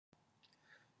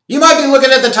You might be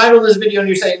looking at the title of this video and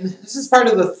you're saying, this is part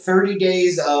of the 30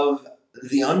 days of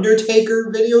The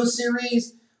Undertaker video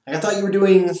series? I thought you were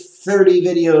doing 30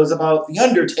 videos about The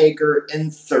Undertaker in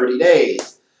 30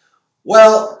 days.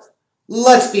 Well,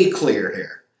 let's be clear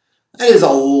here. That is a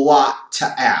lot to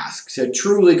ask, to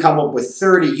truly come up with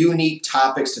 30 unique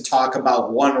topics to talk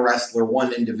about one wrestler,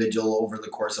 one individual over the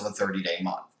course of a 30-day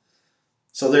month.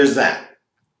 So there's that.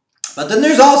 But then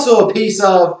there's also a piece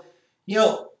of,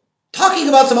 talking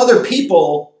about some other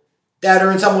people that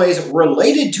are in some ways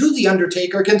related to The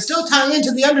Undertaker can still tie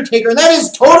into The Undertaker, and that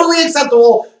is totally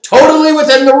acceptable, totally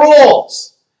within the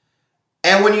rules.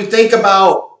 And when you think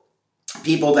about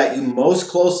people that you most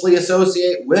closely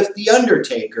associate with The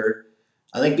Undertaker,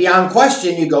 I think beyond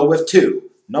question you go with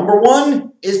two. Number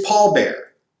one is Paul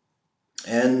Bearer.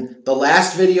 And the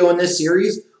last video in this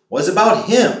series was about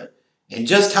him and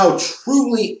just how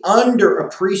truly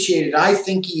underappreciated I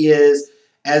think he is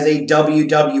as a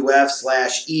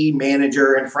WWF/E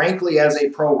manager and frankly as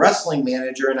a pro wrestling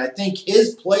manager. And I think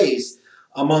his place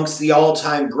amongst the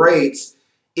all-time greats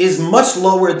is much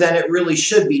lower than it really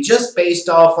should be, just based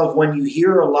off of when you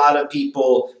hear a lot of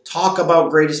people talk about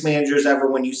greatest managers ever,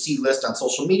 when you see lists on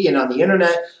social media and on the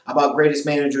internet about greatest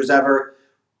managers ever.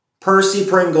 Percy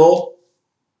Pringle,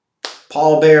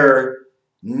 Paul Bearer,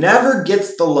 never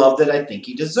gets the love that I think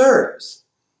he deserves.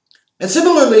 And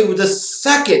similarly with the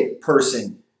second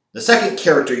person, the second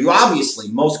character you obviously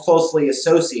most closely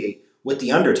associate with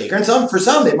The Undertaker, and for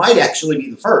some it might actually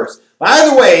be the first, but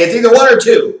either way, it's either one or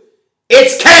two.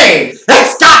 It's Kane!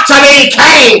 It's got to be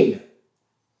Kane!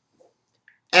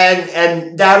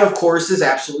 And that, of course, is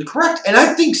absolutely correct. And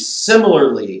I think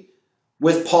similarly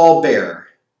with Paul Bearer,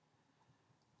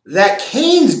 that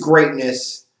Kane's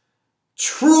greatness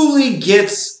truly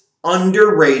gets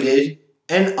underrated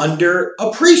and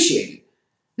underappreciated.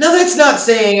 Now, that's not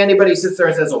saying anybody sits there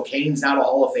and says, oh, Kane's not a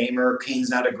Hall of Famer, Kane's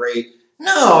not a great...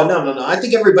 No. I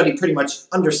think everybody pretty much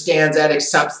understands that,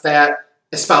 accepts that,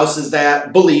 espouses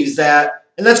that, believes that,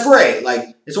 and that's great.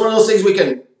 Like, it's one of those things we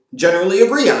can generally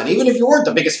agree on, even if you weren't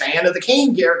the biggest fan of the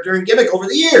Kane character and gimmick over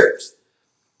the years.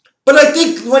 But I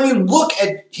think when you look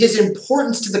at his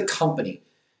importance to the company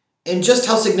and just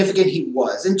how significant he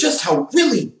was and just how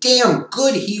really damn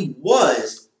good he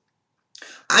was,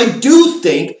 I do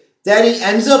think that he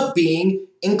ends up being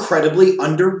incredibly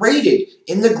underrated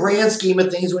in the grand scheme of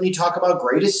things when you talk about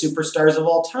greatest superstars of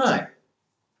all time.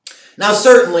 Now,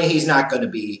 certainly he's not going to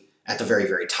be at the very,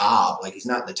 very top. Like, he's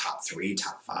not in the top 3,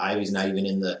 top 5. He's not even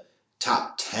in the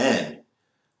top 10.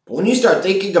 But when you start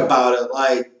thinking about it,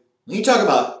 like, when you talk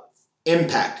about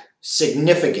impact,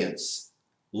 significance,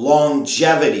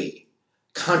 longevity,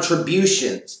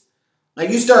 contributions, like,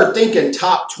 you start thinking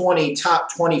top 20,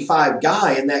 top 25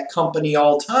 guy in that company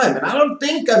all time. And I don't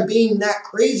think I'm being that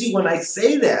crazy when I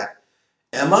say that.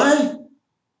 Am I?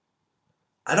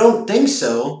 I don't think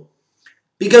so.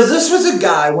 Because this was a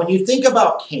guy, when you think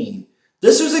about Kane,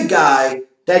 this was a guy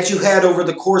that you had over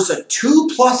the course of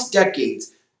 2+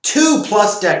 decades,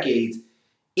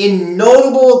 in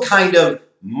notable kind of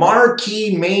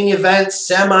marquee main event,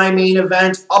 semi-main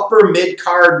event, upper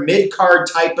mid-card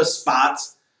type of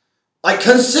spots, like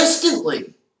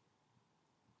consistently.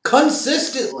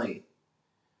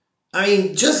 I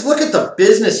mean, just look at the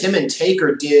business him and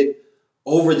Taker did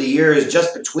over the years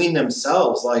just between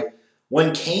themselves. Like,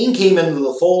 when Kane came into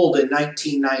the fold in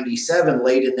 1997,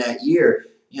 late in that year,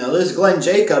 this is Glenn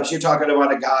Jacobs. You're talking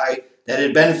about a guy that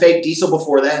had been Fake Diesel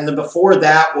before that, and then before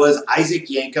that was Isaac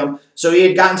Yankem. So he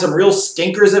had gotten some real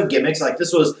stinkers of gimmicks. Like,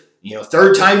 this was,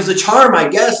 third time's the charm, I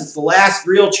guess. It's the last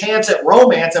real chance at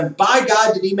romance, and by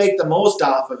God did he make the most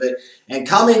off of it. And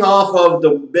coming off of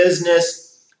the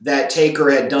business that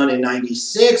Taker had done in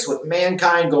 96 with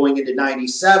Mankind, going into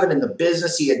 97, and the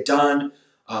business he had done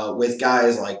with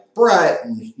guys like Brett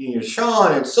and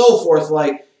Sean and so forth,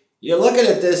 like, you're looking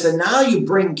at this, and now you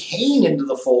bring Kane into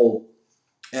the fold,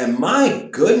 and my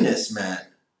goodness, man,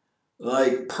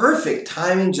 like, perfect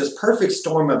timing, just perfect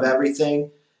storm of everything.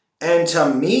 And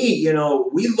to me,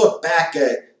 we look back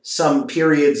at some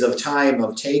periods of time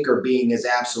of Taker being his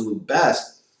absolute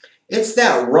best. It's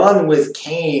that run with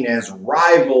Kane as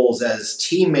rivals, as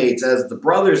teammates, as the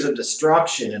Brothers of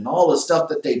Destruction, and all the stuff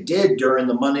that they did during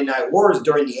the Monday Night Wars,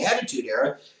 during the Attitude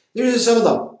Era. These are some of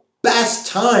the best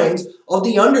times of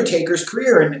The Undertaker's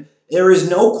career, and there is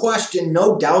no question,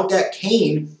 no doubt that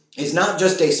Kane is not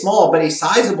just a small, but a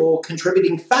sizable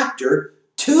contributing factor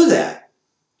to that.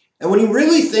 And when you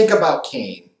really think about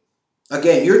Kane,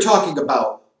 again, you're talking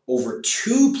about over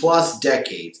 2+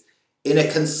 decades in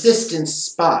a consistent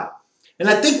spot. And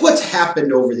I think what's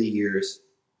happened over the years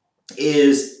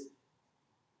is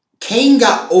Kane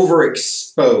got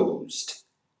overexposed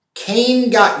Kane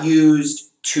got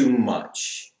used too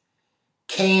much.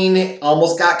 Kane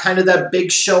almost got kind of that big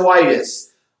showitis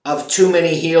of too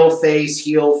many heel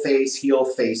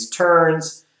face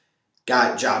turns.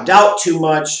 Got jobbed out too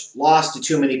much, lost to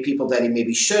too many people that he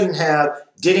maybe shouldn't have,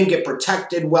 didn't get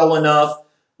protected well enough.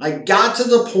 Like, got to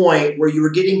the point where you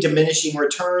were getting diminishing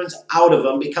returns out of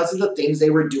them because of the things they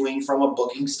were doing from a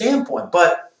booking standpoint.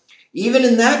 But even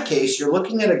in that case, you're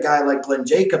looking at a guy like Glenn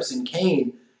Jacobs and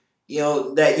Kane,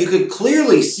 that you could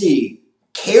clearly see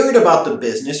cared about the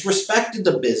business, respected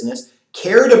the business,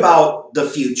 cared about the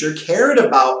future, cared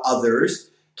about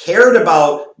others, cared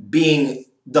about being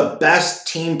the best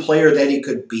team player that he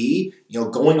could be,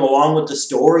 going along with the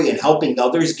story and helping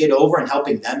others get over and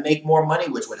helping them make more money,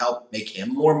 which would help make him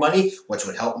more money, which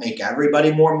would help make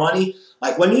everybody more money.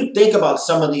 Like, when you think about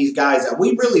some of these guys that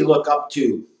we really look up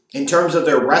to in terms of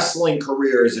their wrestling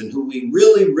careers and who we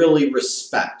really, really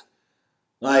respect,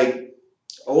 like,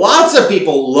 lots of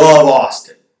people love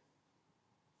Austin.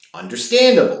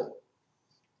 Understandable.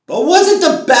 But wasn't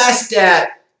the best at,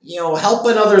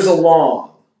 helping others along.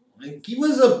 Like, he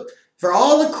was for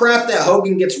all the crap that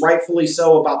Hogan gets rightfully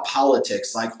so about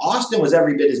politics, like, Austin was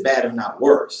every bit as bad, if not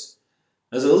worse.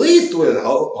 Because at least with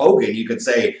Hogan, you could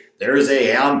say,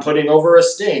 I'm putting over a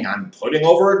Sting, I'm putting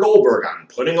over a Goldberg, I'm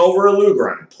putting over a Luger,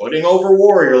 I'm putting over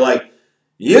Warrior. Like,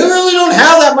 you really don't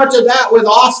have that much of that with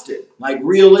Austin, like,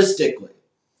 realistically.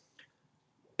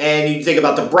 And you think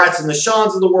about the Bretts and the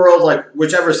Shawns of the world, like,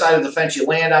 whichever side of the fence you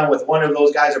land on with one of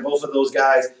those guys or both of those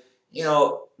guys,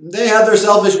 they had their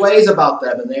selfish ways about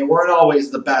them, and they weren't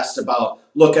always the best about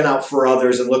looking out for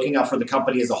others and looking out for the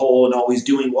company as a whole and always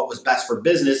doing what was best for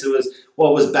business. It was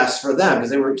what was best for them because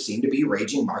they seemed to be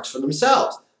raging marks for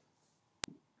themselves.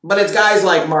 But it's guys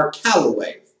like Mark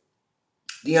Calloway,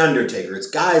 The Undertaker. It's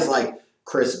guys like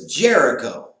Chris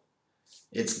Jericho.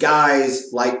 It's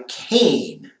guys like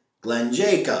Kane, Glenn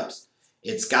Jacobs.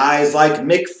 It's guys like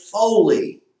Mick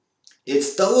Foley.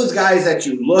 It's those guys that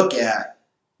you look at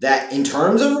that in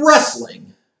terms of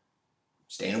wrestling,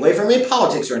 staying away from any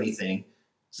politics or anything,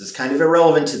 this is kind of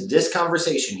irrelevant to this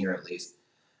conversation here at least.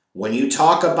 When you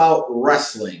talk about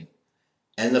wrestling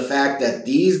and the fact that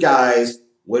these guys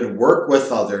would work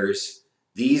with others,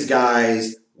 these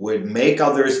guys would make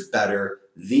others better,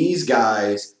 these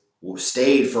guys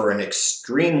stayed for an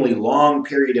extremely long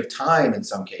period of time in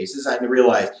some cases. I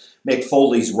realize Mick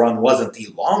Foley's run wasn't the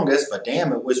longest, but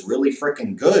damn, it was really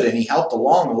freaking good, and he helped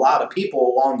along a lot of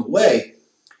people along the way.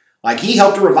 Like, he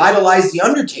helped to revitalize The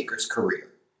Undertaker's career.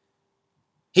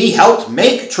 He helped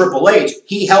make Triple H.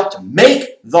 He helped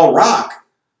make The Rock.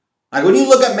 Like, when you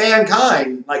look at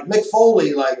Mankind, like Mick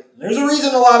Foley, like, there's a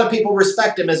reason a lot of people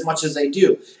respect him as much as they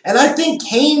do. And I think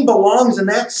Kane belongs in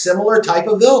that similar type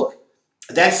of ilk,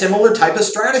 that similar type of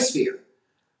stratosphere.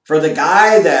 For the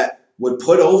guy that would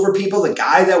put over people, the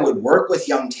guy that would work with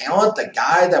young talent, the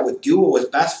guy that would do what was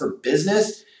best for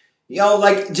business,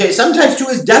 like, sometimes to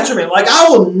his detriment. Like, I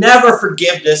will never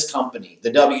forgive this company,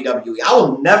 the WWE. I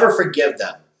will never forgive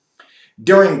them.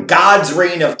 During God's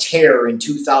reign of terror in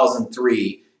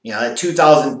 2003, that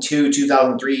 2002,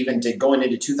 2003, even to going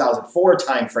into 2004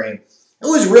 timeframe, it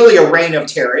was really a reign of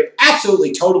terror. It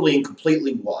absolutely, totally, and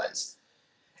completely was.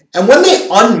 And when they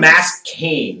unmasked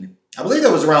Kane, I believe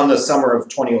that was around the summer of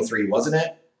 2003, wasn't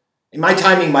it? And my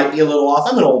timing might be a little off.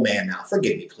 I'm an old man now.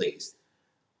 Forgive me, please.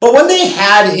 But when they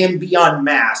had him be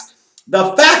unmasked,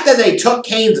 the fact that they took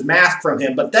Kane's mask from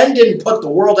him, but then didn't put the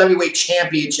World Heavyweight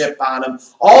Championship on him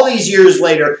all these years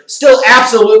later, still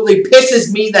absolutely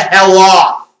pisses me the hell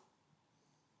off.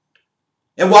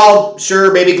 And while,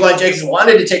 sure, maybe Glenn Jacobs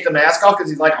wanted to take the mask off because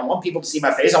he's like, I want people to see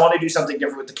my face. I want to do something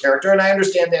different with the character, and I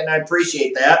understand that, and I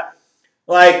appreciate that.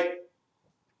 Like,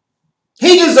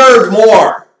 he deserved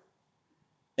more.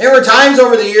 There were times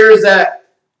over the years that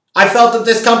I felt that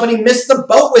this company missed the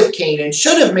boat with Kane and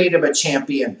should have made him a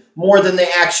champion more than they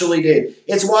actually did.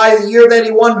 It's why the year that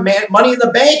he won Money in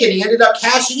the Bank and he ended up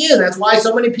cashing in, that's why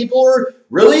so many people were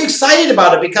really excited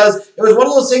about it, because it was one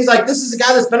of those things like, this is a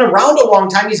guy that's been around a long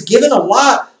time. He's given a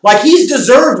lot. Like, he's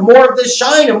deserved more of this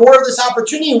shine and more of this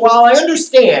opportunity. While I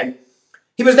understand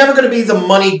he was never going to be the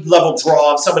money level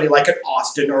draw of somebody like an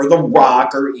Austin or The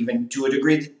Rock or even to a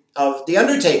degree of The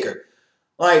Undertaker.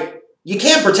 Like, you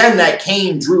can't pretend that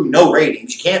Kane drew no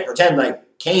ratings. You can't pretend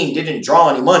like Kane didn't draw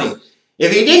any money.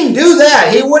 If he didn't do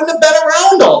that, he wouldn't have been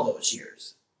around all those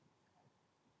years.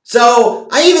 So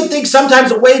I even think sometimes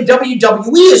the way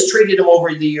WWE has treated him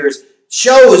over the years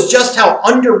shows just how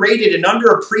underrated and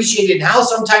underappreciated and how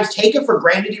sometimes taken for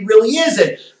granted he really is.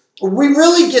 And we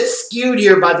really get skewed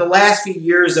here by the last few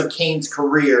years of Kane's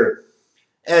career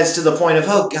as to the point of,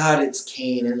 oh God, it's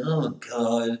Kane, and oh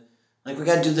God, Like, we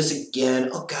gotta do this again.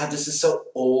 Oh God, this is so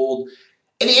old.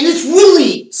 And it's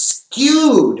really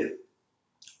skewed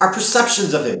our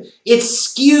perceptions of him. It's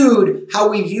skewed how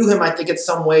we view him, I think, in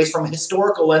some ways from a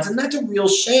historical lens, and that's a real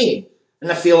shame.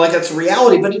 And I feel like that's a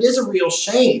reality, but it is a real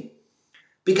shame.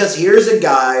 Because here's a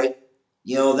guy,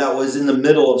 that was in the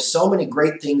middle of so many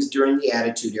great things during the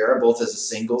Attitude Era, both as a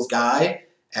singles guy,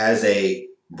 as a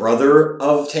brother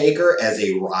of Taker, as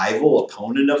a rival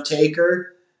opponent of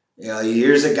Taker.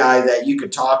 Here's a guy that you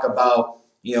could talk about.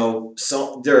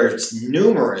 So there's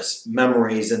numerous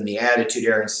memories in the Attitude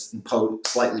Era and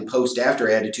slightly post-after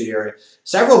Attitude Era.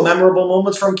 Several memorable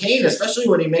moments from Kane, especially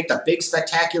when he made the big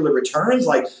spectacular returns.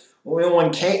 Like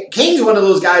when Kane's one of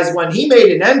those guys, when he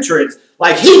made an entrance,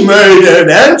 like he made an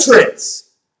entrance.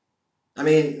 I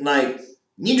mean, like,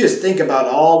 you just think about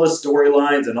all the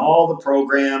storylines and all the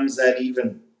programs that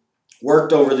even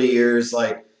worked over the years.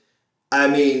 Like, I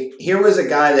mean, here was a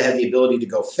guy that had the ability to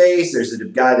go face. There's a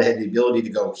guy that had the ability to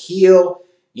go heel.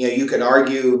 You could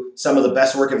argue some of the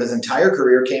best work of his entire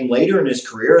career came later in his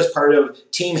career as part of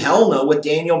Team Hell No with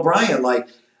Daniel Bryan. Like,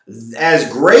 as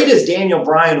great as Daniel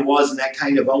Bryan was in that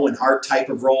kind of Owen Hart type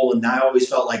of role, and I always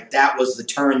felt like that was the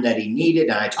turn that he needed,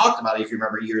 and I talked about it, if you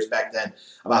remember, years back then,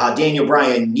 about how Daniel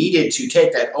Bryan needed to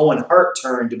take that Owen Hart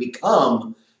turn to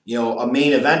become, a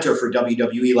main eventer for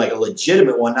WWE, like a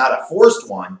legitimate one, not a forced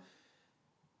one.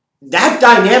 That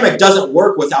dynamic doesn't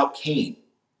work without Kane.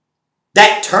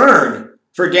 That turn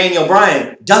for Daniel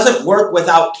Bryan doesn't work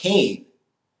without Kane.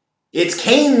 It's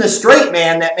Kane, the straight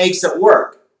man, that makes it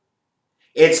work.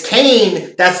 It's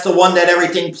Kane that's the one that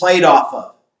everything played off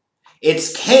of.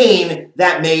 It's Kane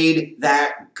that made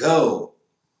that go.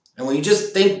 And when you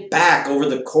just think back over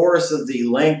the course of the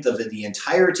length of the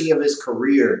entirety of his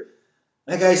career,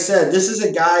 like I said, this is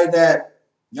a guy that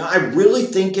I really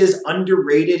think is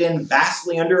underrated and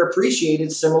vastly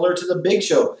underappreciated, similar to the Big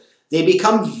Show. They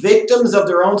become victims of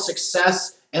their own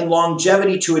success and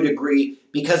longevity to a degree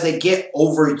because they get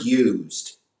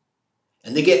overused.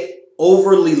 And they get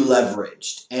overly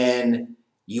leveraged. And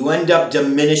you end up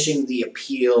diminishing the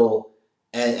appeal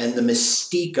and the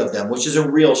mystique of them, which is a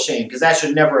real shame because that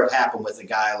should never have happened with a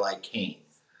guy like Kane.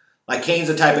 Like, Kane's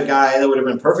the type of guy that would have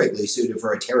been perfectly suited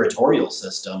for a territorial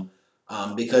system.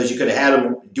 Because you could have had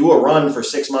him do a run for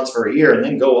 6 months, for a year, and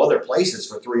then go other places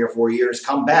for 3 or 4 years,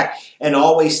 come back, and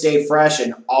always stay fresh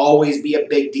and always be a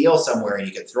big deal somewhere. And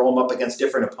you could throw him up against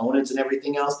different opponents and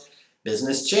everything else.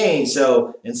 Business changed.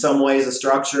 So in some ways, the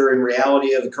structure and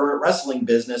reality of the current wrestling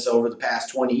business over the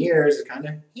past 20 years has kind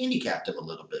of handicapped him a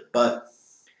little bit. But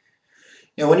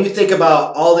when you think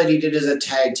about all that he did as a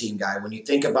tag team guy, when you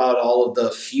think about all of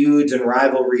the feuds and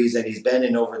rivalries that he's been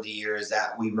in over the years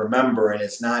that we remember, and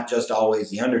it's not just always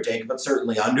The Undertaker, but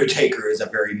certainly Undertaker is a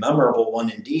very memorable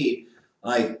one indeed.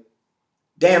 Like,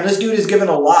 damn, this dude has given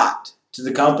a lot to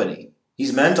the company.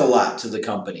 He's meant a lot to the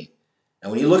company.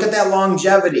 And when you look at that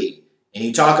longevity, and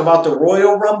you talk about the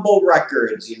Royal Rumble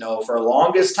records, for the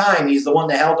longest time, he's the one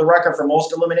that held the record for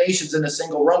most eliminations in a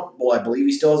single Rumble. I believe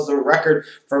he still has the record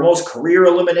for most career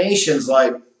eliminations.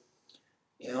 Like,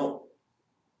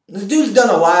 this dude's done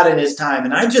a lot in his time.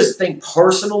 And I just think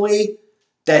personally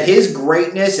that his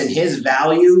greatness and his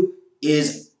value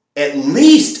is at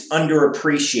least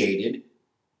underappreciated,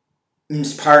 in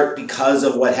part because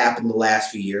of what happened the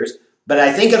last few years. But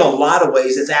I think in a lot of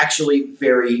ways, it's actually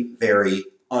very, very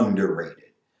underrated.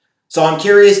 So I'm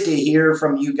curious to hear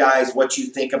from you guys what you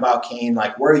think about Kane,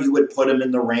 like where you would put him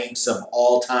in the ranks of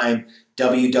all-time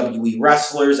WWE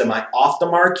wrestlers. Am I off the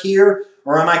mark here?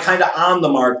 Or am I kind of on the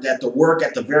mark that the work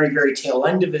at the very, very tail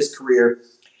end of his career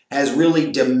has really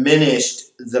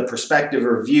diminished the perspective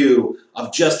or view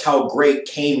of just how great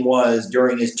Kane was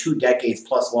during his 2 decades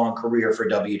plus long career for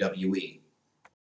WWE?